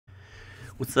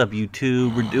What's up,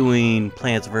 YouTube? We're doing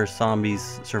Plants vs.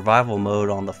 Zombies survival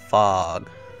mode on the fog.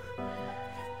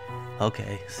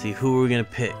 Okay, see who we're gonna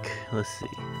pick. Let's see.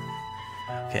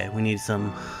 Okay, we need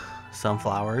some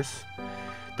sunflowers.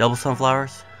 Double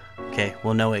sunflowers? Okay,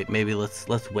 well no wait, maybe let's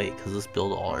wait, because let's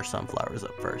build all our sunflowers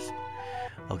up first.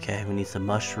 Okay, we need some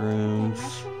mushrooms.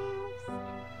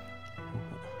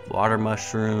 Water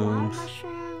mushrooms.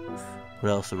 What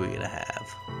else are we gonna have?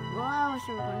 What else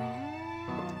are we gonna have?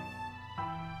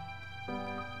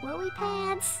 Lily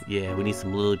pads? Yeah, we need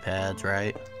some lily pads,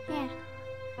 right? Yeah.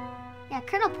 Yeah,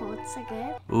 kernel pods are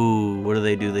good. Ooh, what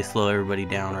do? They slow everybody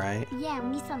down, right? Yeah, we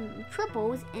need some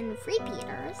triples and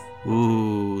repeaters.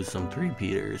 Ooh, some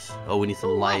three-peaters. Oh, we need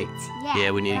some light.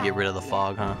 Yeah, we need to get rid of the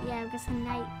fog, huh? Yeah, we got some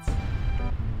lights.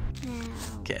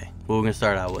 Now, Okay, what we're gonna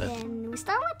start out with? then we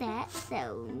start with that.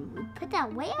 So we put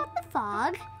that way out in the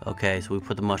fog. Okay, so we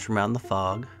put the mushroom out in the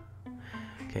fog.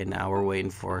 Okay, now we're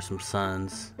waiting for some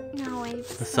suns. No, wait.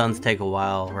 The suns take a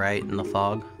while, right, in the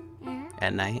fog? Yeah.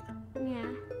 At night? Yeah.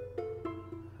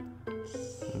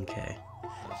 Okay.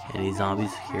 Any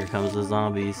zombies? Here comes the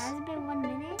zombies. Has it been 1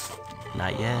 minute?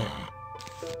 Not yet.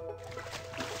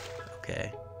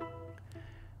 Okay.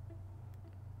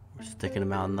 We're sticking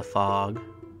them out in the fog.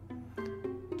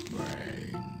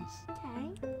 Okay.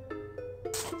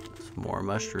 Some more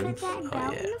mushrooms. Put that Oh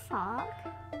out yeah. in the fog.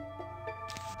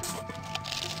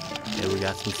 Okay, we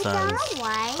got some Put that suns.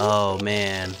 away. Oh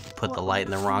man, put the light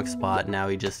in the wrong spot. Now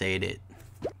he just ate it.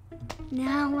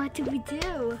 Now what do we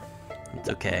do? It's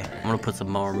okay. I'm gonna put some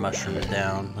more mushrooms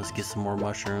down. Let's get some more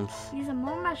mushrooms. Use some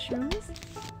more mushrooms.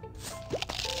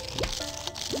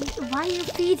 Why you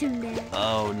feed him that?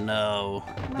 Oh no,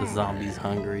 the Where? zombie's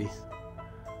hungry.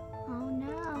 Oh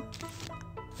no.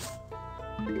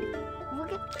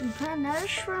 Look at put another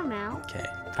shroom out. Okay,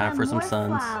 time for some more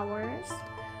suns. flowers.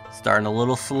 Starting a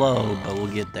little slow, but we'll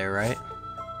get there, right?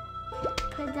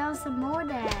 Put down some more of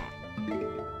that.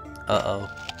 Uh-oh,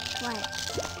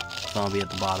 What? zombie at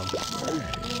the bottom.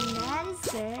 And that is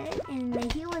good. And then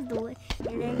he was the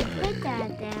and then you put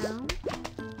that down.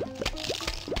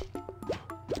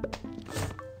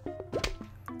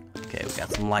 Okay, we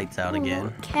got some lights out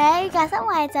again. Okay, got some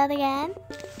lights out again.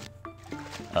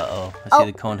 Uh-oh, I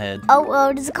see the cone head.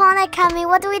 Oh, there's a cornet coming.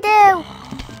 What do we do?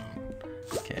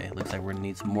 Okay, looks like we're gonna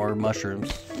need some more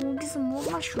mushrooms. We'll get some more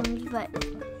mushrooms, but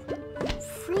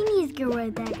Free needs to get rid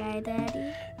of that guy,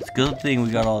 Daddy. It's a good thing we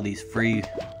got all these free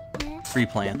Yeah.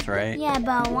 plants, right? Yeah,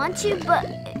 but I want you, but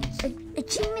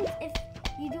achievements, if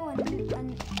you do a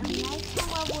lifetime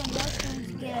level of mushrooms,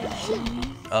 you get an achievement.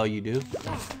 Oh, you do?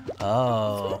 Yeah.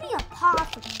 Oh. It's gonna be a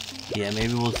possible. Yeah,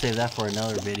 maybe we'll save that for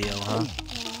another video, huh? Yeah.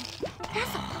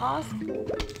 That's a possible.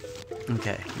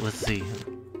 Okay, let's see.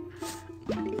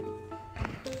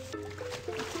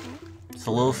 It's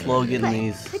a little slow getting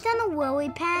these. Put down a lily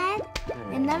pad,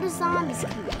 and another zombie's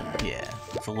coming. Yeah,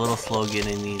 it's a little slow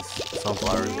getting these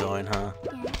sunflowers going, huh?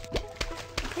 Yeah.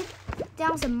 Put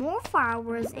down some more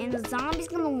flowers, and the zombie's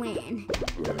gonna win.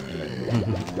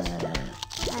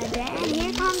 And then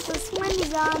here comes the swimmy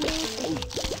zombie.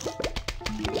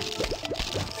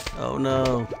 Oh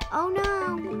no. Oh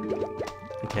no.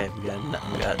 Okay, we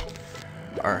got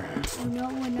our. Oh no,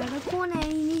 another corner.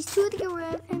 He needs two to get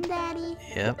rid of him, Daddy.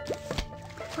 Yep.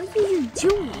 What are you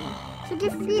doing? So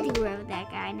get free to get rid of that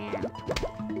guy now.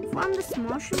 From the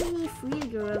small shroom, you need free to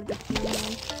get rid of the corner.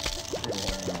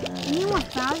 You need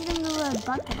 1,000 to get rid of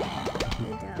bucket.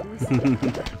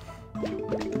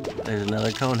 There's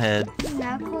another cone head.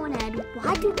 Now corner.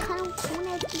 Why do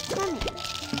corners keep coming?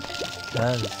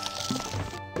 Because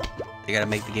they gotta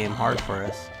make the game hard for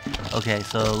us. Okay,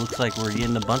 so it looks like we're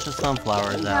getting a bunch of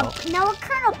sunflowers out. Now a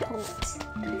kernel pot.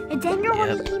 And then you're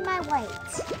Yep. gonna eat my weight.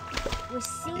 Which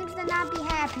seems to not be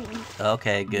happening.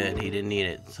 Okay, good. He didn't need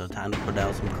it. So time to put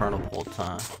out some kernel poults,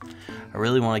 huh? I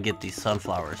really want to get these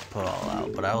sunflowers put all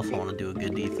out, but I also want to do a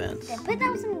good defense. Then put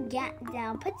down some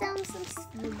put down some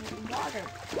water.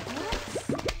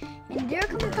 And there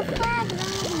comes the flag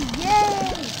zombie.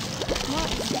 Yay!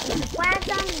 The flag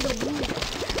zombie is the leader.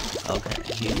 Okay,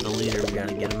 he's the leader. We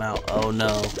gotta get him out. Oh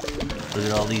no. Look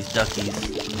at all these duckies.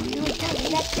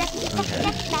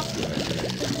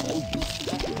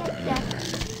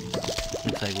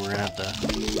 Looks like we're gonna have to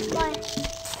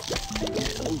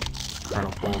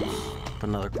kernel pulls. Put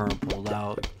another kernel pulled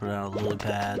out. Put out a lily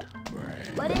pad.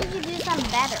 What if you do something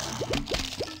better?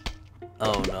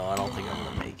 Oh no, I don't think I'm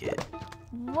gonna make it.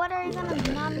 What are you gonna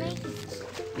not make?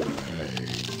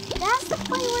 That's the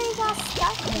point where you got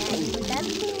stuck, man. That's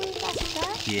the point where you got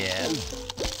stuck? Yeah.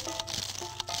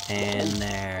 And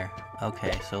there.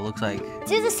 Okay, so it looks like,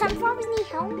 Do the sunflowers need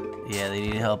help? yeah, they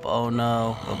need help. Oh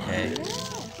no. Okay.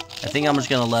 I think I'm just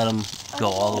gonna let them go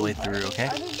all the way through, okay?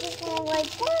 Are they just gonna like,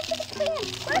 where's the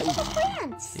plants? Where's the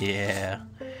plants? Yeah.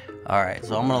 Alright,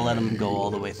 so I'm gonna let them go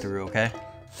all the way through, okay?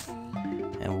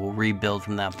 And we'll rebuild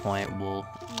from that point. No,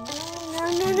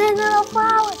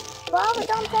 flower,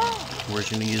 don't die. We're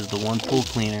just gonna use the one pool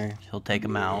cleaner. He'll take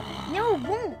them out. No, it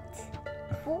won't.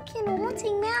 Vulcan won't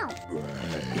take me out.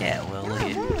 Yeah, well, look No,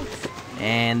 it at won't.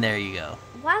 And there you go.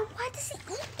 Why does he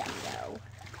eat them though?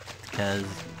 Because,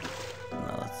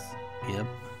 yep,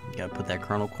 you gotta put that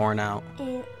kernel corn out.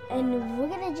 And we're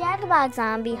gonna Jack-in-the-Box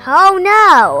zombie. Oh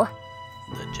no!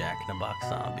 The Jack-in-the-Box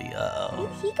zombie. Uh-oh.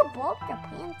 He could blow up your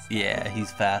pants. Yeah,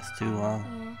 he's fast too, huh?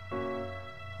 Yeah.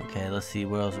 Okay, let's see.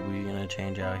 What else are we gonna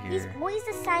change out He's here? always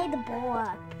decided to blow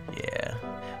up. Yeah.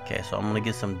 Okay, so I'm gonna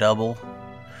get some double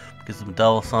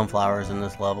sunflowers in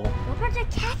this level. What about your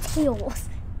cattails?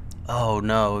 Oh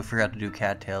no, we forgot to do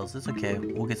cattails. It's okay.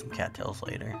 We'll get some cattails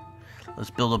later. Let's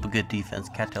build up a good defense.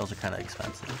 Cattails are kind of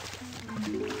expensive.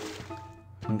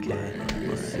 Okay,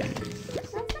 let's see.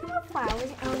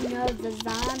 Flowers. Oh no, the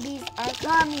zombies are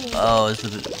coming. Oh,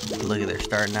 look at, they're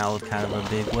starting out with kind of a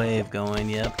big wave going.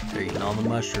 Yep, they're eating all the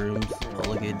mushrooms. Oh,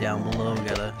 look at it down below. We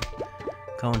got a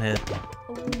cone head.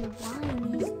 Oh,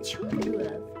 wine needs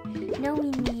chocolate. No,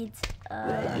 he needs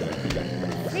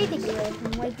pretty good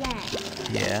and way down.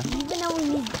 Yeah. Even though we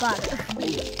need butter.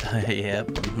 Yep,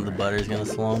 the butter's gonna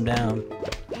slow him down.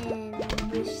 And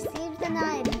which seems to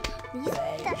not.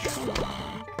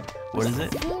 What is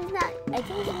it? I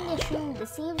think it's in the stream. The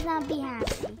seems not be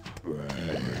happy.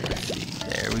 Let's see.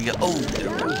 There we go. Oh, there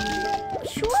we go.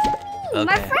 Sure, Okay.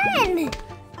 my friend.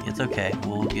 It's okay.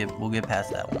 We'll get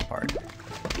past that one part.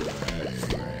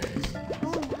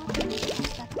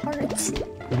 That hurts.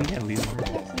 Yeah, we were.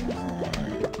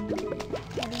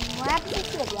 What happens if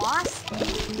you lost it?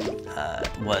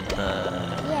 What the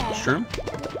shroom?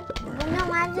 Well, no,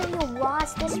 what happens if you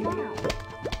lost this round?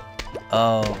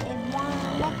 Oh, And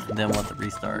one next then what? The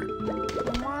restart.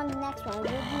 and one next one.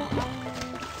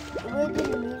 Would you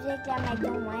the music that I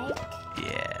don't like?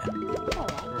 Yeah, Oh,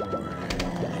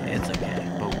 it's okay.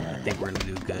 But I think we're gonna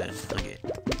do good. Look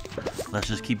at. Let's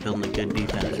just keep building a good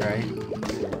defense, right?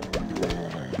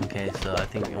 Okay, so I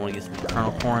think we want to get some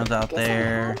kernel corns out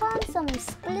there. Some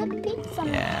split pizza.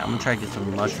 Yeah, I'm gonna try to get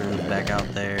some mushrooms back out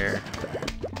there.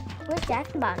 Where's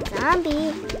Jack-in-the-Box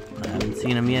zombie? I haven't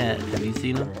seen him yet. Have you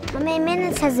seen him? How many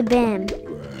minutes has it been?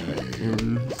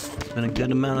 It's been a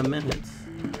good amount of minutes.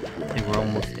 I think we're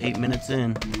almost 8 minutes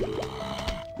in.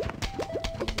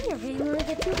 You're really really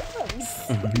good two bugs.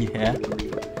 Yeah.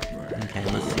 Okay,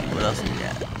 let's see. What else we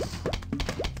got?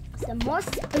 Some more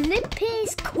split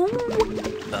piece. Cool.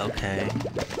 Okay.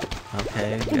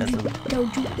 Okay, we got some.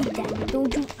 Don't you eat that.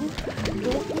 Don't you eat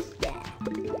that.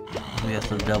 We got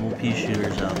some double pea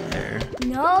shooters out there.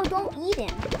 No, don't eat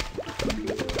him.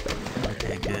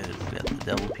 Okay, good. We got the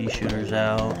double pea shooters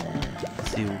out.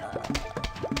 Let's see.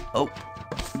 Oh,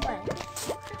 What?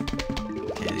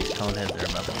 okay. These cone heads are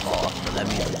about to fall off, but that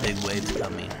means a big wave's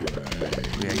coming.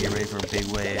 We gotta get ready for a big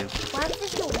wave. Why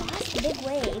did you watch the big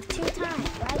wave 2 times?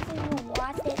 Why did you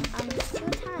watch it 2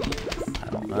 times? I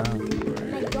don't know.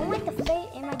 And I don't like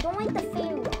the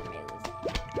Pharaoh music.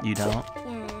 You don't?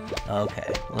 Yeah.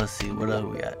 Okay. Let's see. What else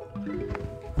we got?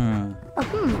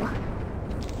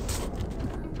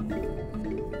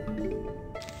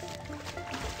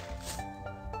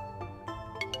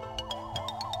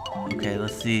 Okay,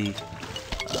 let's see.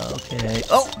 Okay.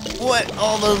 Oh, what?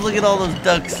 Look at all those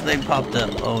ducks. They popped up.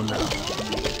 Oh no.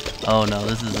 Oh no,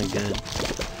 this isn't good.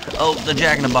 Oh, the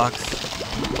Jack-in-the-Box.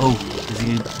 Oh, is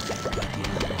he?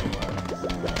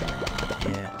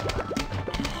 Yeah.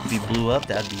 If he blew up,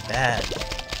 that'd be bad.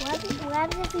 What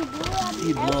happens if we blew up?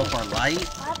 He blew up our light.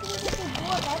 What happens if we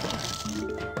blew up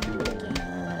everything?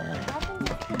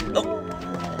 Oh,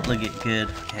 look at good.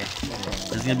 Okay,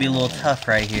 this is gonna be a little tough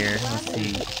right here. Let's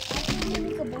see.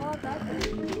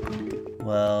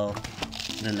 Well,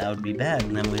 then that would be bad,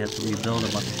 and then we have to rebuild a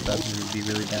bunch of stuff, and it would be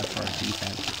really bad for our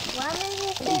defense. Why don't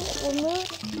you just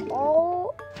remove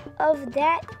all of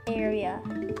that area?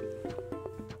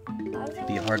 It'd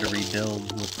be hard to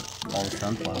rebuild with all the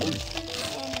sunflowers.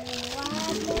 And why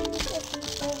happens if we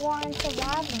go on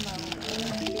survival mode?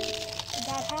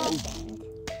 That happened.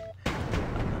 I'm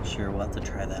not sure. We'll have to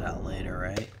try that out later,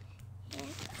 right?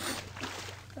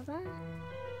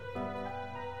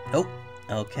 Oh,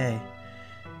 okay.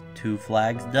 2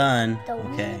 flags done. The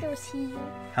Okay. leader's here.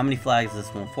 How many flags is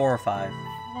this one? 4 or 5?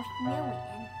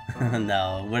 4,000,000.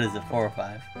 No, what is it? 4 or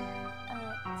 5?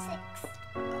 6.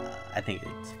 I think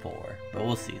it's 4, but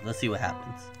we'll see. Let's see what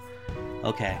happens.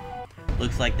 Okay,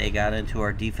 looks like they got into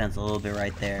our defense a little bit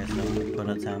right there. So I'm gonna put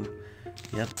down some.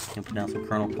 Yep, can put down some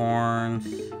kernel corns.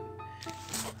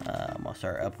 I'm I'll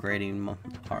start upgrading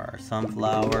our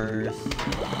sunflowers.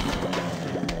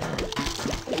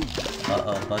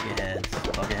 Uh-oh, bucket heads.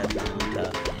 Bucket heads are really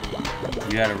tough.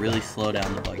 You gotta really slow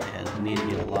down the bucket heads. We need to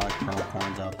get a lot of kernel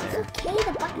corns out there. Okay,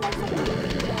 the bucket heads are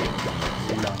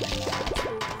No, they're not.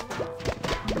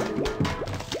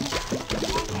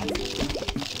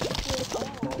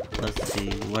 Let's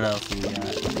see, what else do we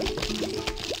got?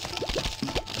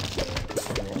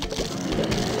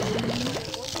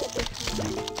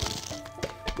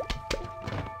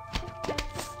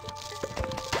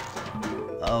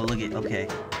 Oh, look at, okay.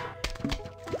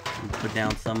 Put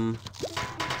down some.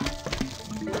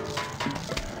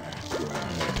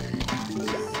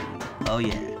 Oh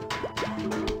yeah.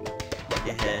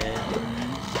 Yeah.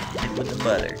 Hit with the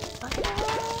butter.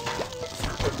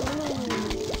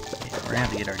 Yeah, we're gonna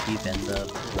have to get our defense up.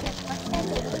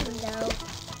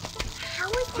 How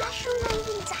is Asher not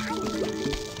even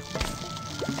dying?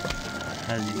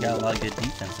 Because he's got a lot of good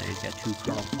defense there. He's got 2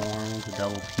 kernel corns, a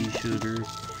double pea shooter,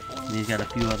 and he's got a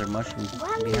few other mushrooms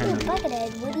What behind happened to him. the bucket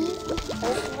head, Woody?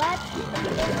 What?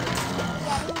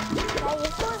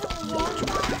 If there was a launch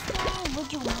on this thing, would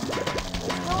you win? If there was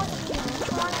a launch on this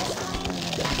thing,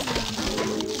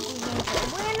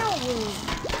 win or lose?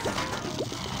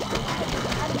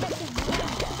 I guess you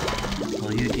win.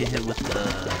 Well, you get hit with the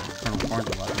kernel corns a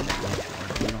lot, which I like.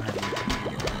 We don't have any.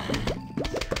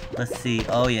 Let's see.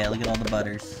 Oh yeah, look at all the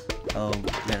butters. Oh, we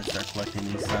gotta start collecting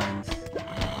these suns.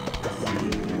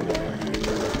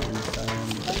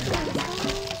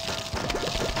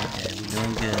 Okay, we're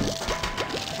doing good.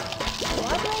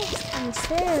 Water's coming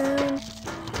soon.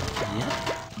 Yeah.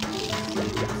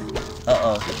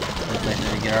 Uh-oh. Looks like we're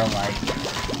gonna get our light.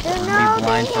 There's We'll no be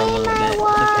blind for a little bit.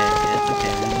 my It's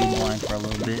okay. We'll be blind for a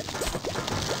little bit.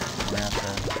 We're gonna have to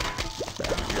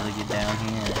really get down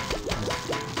here.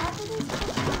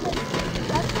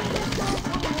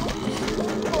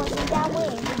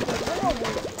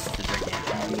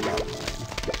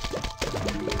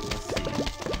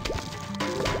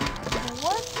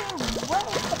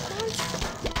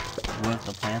 What if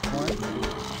the plants one?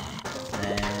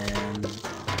 Then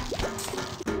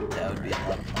that would be a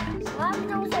lot of plants. Why was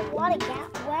there was a lot of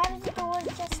why was there was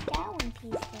just gallon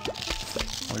piece there?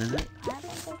 What is it? I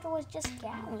think there was just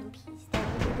gallon piece there.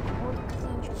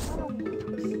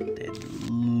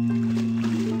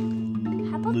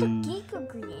 How about the Giga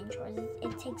Green Androids?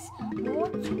 It takes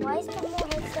twice the more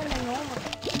hits than the normal.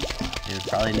 It would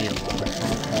probably need a lot of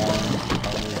corn.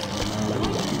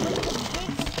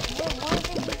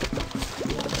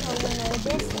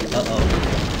 Uh-oh.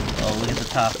 Oh, look at the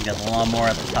top. We got the lawnmower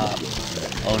at the top.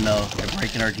 Oh no, they're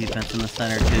breaking our defense in the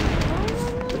center too.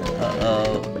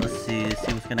 Uh-oh. Let's see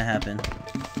what's gonna happen.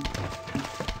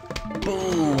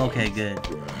 Boom! Okay, good.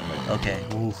 Okay.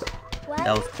 Oof.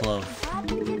 That was close. What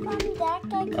happens if that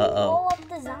guy can Uh-oh. blow up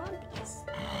the zombies?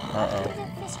 What Uh-oh. happens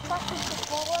if this truck can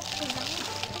blow up the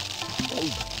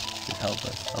zombies? Just help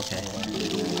us. Okay.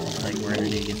 Looks like we're gonna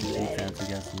need to get some defense. We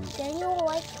got some. Daniel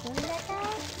like killing that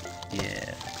guy?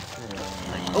 Yeah.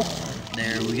 Like, oh!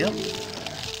 There we go.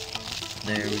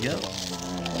 There we go.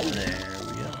 There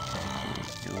we go.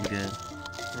 Doing good.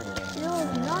 No,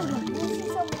 this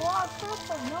is a block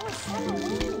purple. No, it's not.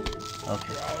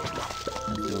 Okay.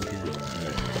 That's doing good.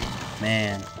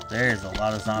 Man, there's a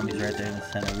lot of zombies right there in the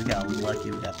center. We got lucky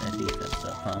we got that defense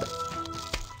up, huh?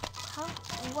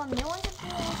 What millions of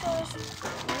people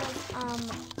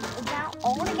down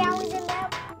all the gallons in that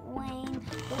lane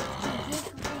with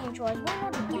the androids. What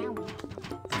are the gallons?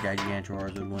 The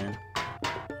Gigantorors would win.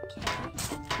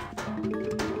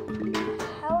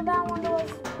 How about when there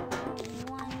was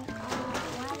why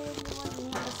did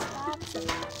the stop sign?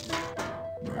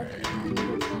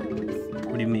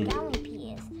 What do you mean? Gallon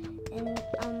PS and a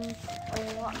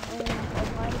lot of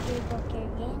people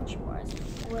Gargantuars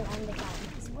were on the gallon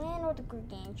PS win or the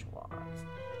Gargantuars?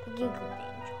 The Giga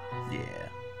Gargantuars. Yeah.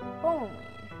 Boom.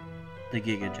 The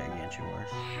Giga Gigantorors.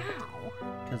 How?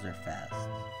 Because they're fast.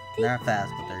 They're not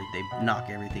fast, but they knock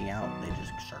everything out. They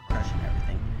just start crushing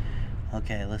everything.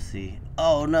 Okay, let's see.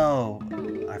 Oh no!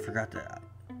 I forgot to.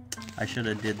 I should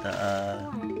have did the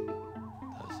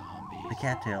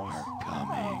cattails.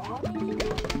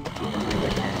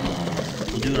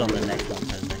 We'll do it on the next one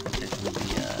because I think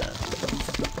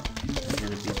there's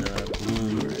gonna be the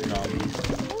balloon zombies.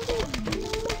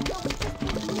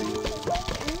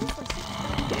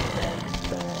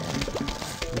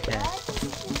 Okay.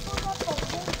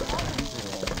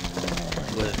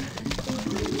 With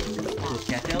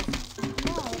cattails?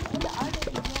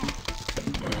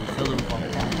 Fill them with all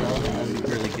cattails. That'd be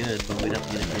really good, but we'd have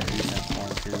to get a good defense for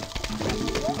them too.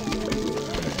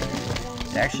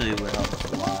 It actually would help us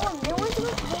a lot.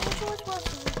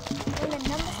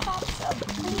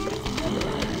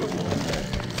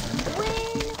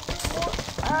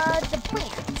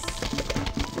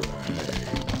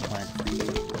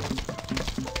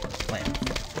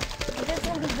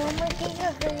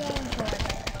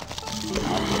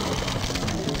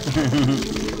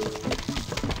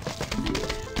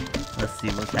 Let's see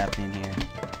what's happening here.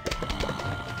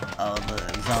 Oh,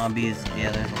 the zombies.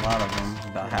 Yeah, there's a lot of them.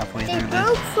 About halfway They through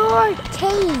broke this. for a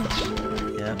cage.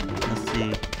 Yep. Let's see.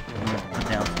 I'm gonna put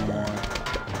down some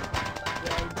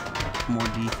more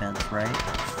defense, right?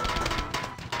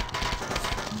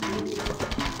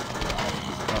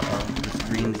 Uh-oh, this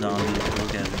green zombie is still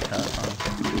getting tough, huh?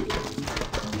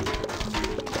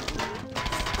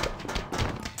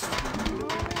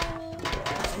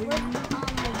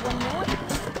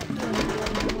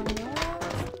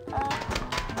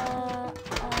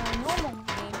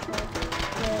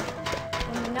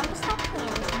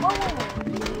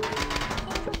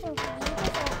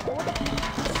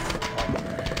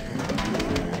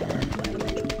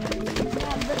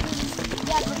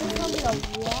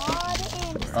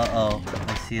 Uh-oh,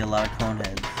 I see a lot of cone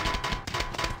heads.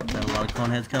 Is that a lot of cone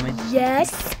heads coming?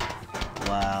 Yes.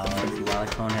 Wow, there's a lot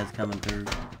of cone heads coming through.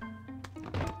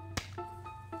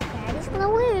 Daddy's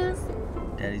gonna lose.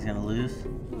 Daddy's gonna lose?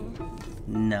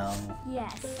 No.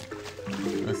 Yes.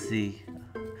 Let's see.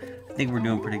 I think we're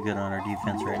doing pretty good on our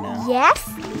defense right now. Yes.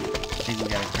 I think we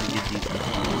got a pretty good defense.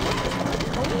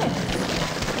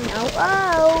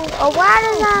 Oh, a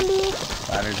water zombie.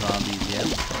 Ladder zombies, yep.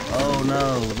 Oh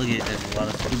no, look at there's a lot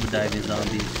of scuba diving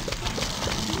zombies.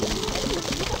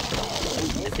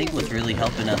 I think what's really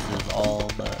helping us is all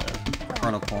the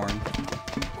kernel corn.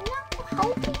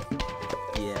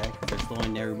 Yeah, because they're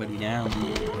slowing everybody down.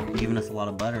 Giving us a lot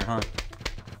of butter, huh?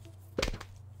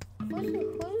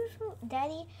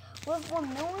 Daddy, with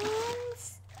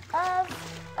millions of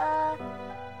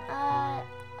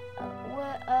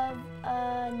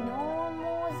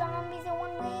normal zombies in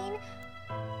one lane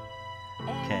and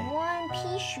Okay. one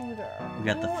pea shooter. We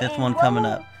got the fifth one coming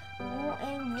up.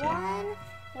 And Okay.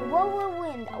 and what will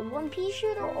win? One pea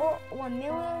shooter or 1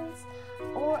 millions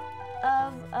or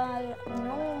of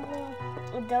normal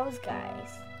those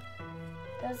guys?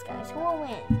 Those guys, who will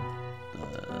win?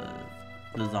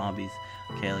 The zombies.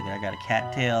 Okay, look, I got a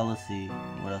cattail. Let's see.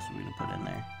 What else are we gonna put in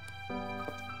there?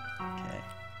 Okay.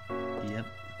 Yep.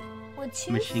 With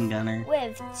two Machine gunner.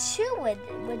 with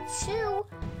two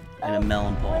And a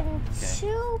melon ball. with Okay.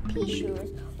 two pea shooters.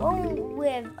 One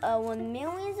with 1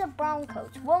 millions of brown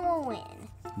coats. One will win.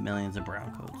 Millions of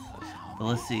brown coats. But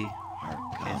let's see.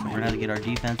 Okay, so we're gonna have to get our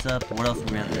defense up. What else are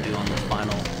we gonna have to do on this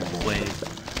final wave?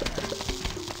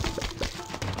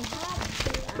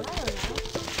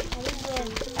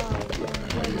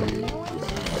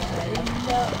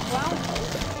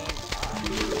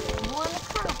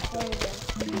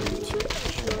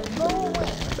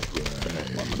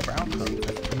 Well, the brown coats,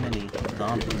 that's too many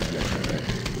zombies.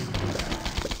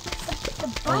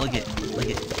 Oh, look at it.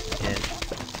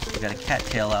 We got a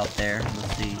cattail out there.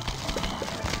 Let's see.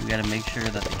 We gotta make sure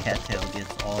that the cattail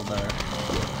gets all the...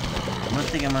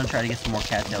 I'm gonna try to get some more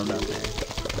cattails out there.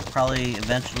 Probably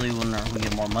eventually when we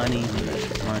get more money,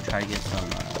 I'm gonna try to get some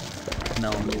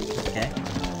melon balls, okay?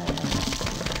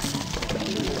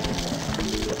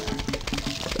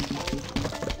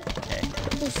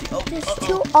 There's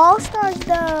two all-stars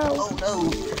though. Oh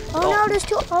no! Oh no, there's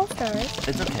two all-stars.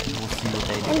 It's okay, we'll see what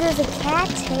they do. And there's a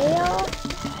cattail.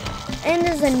 And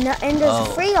there's a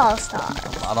free all-star.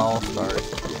 A lot of all-stars.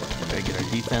 We gotta get our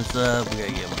defense up, we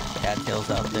gotta get more cattails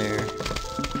out there.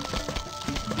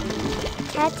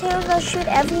 Cattails will shoot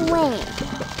every lane.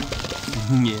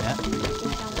 Yeah.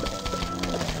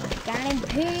 Got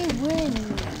pig wins.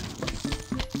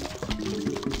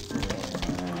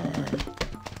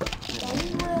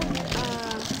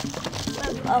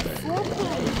 A full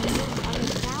plate and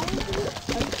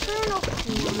a kernel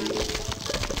corn.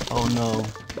 Oh no,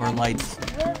 our lights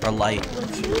are light.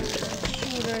 With two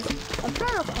shooters, a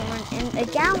kernel corn, and a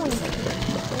gallon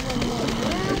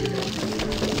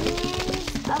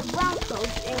of brown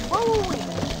coats. And what will win?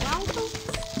 Brown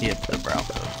coats? Yep, the brown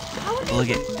coats. How would Look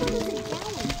they at- lose a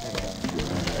gallon?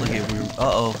 Look at,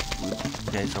 uh-oh.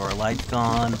 Okay, so our light's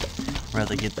gone. We're gonna have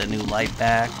to get the new light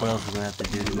back. What else are we gonna have to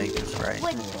do to make this right?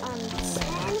 With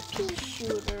 10 pea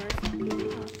shooters.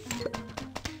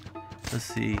 Let's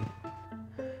see.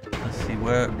 Let's see,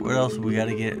 what else we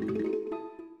gotta get?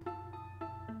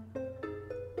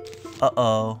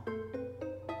 Uh-oh.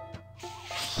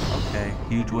 Okay,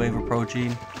 huge wave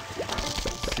approaching.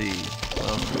 Let's see. What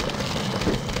else?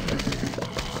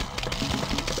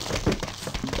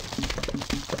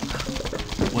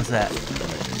 What's that?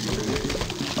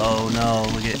 Oh no,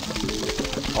 look at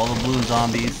all the blue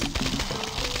zombies.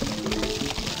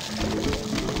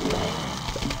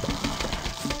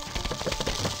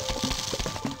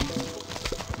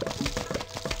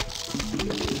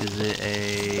 Is it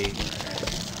a...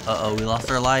 Uh-oh, we lost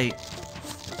our light.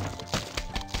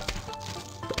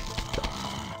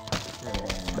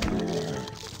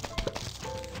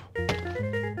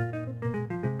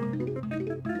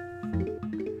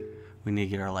 We need to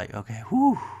get our light. Okay,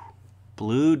 whew.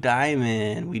 Blue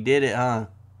diamond. We did it, huh?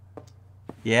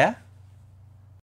 Yeah?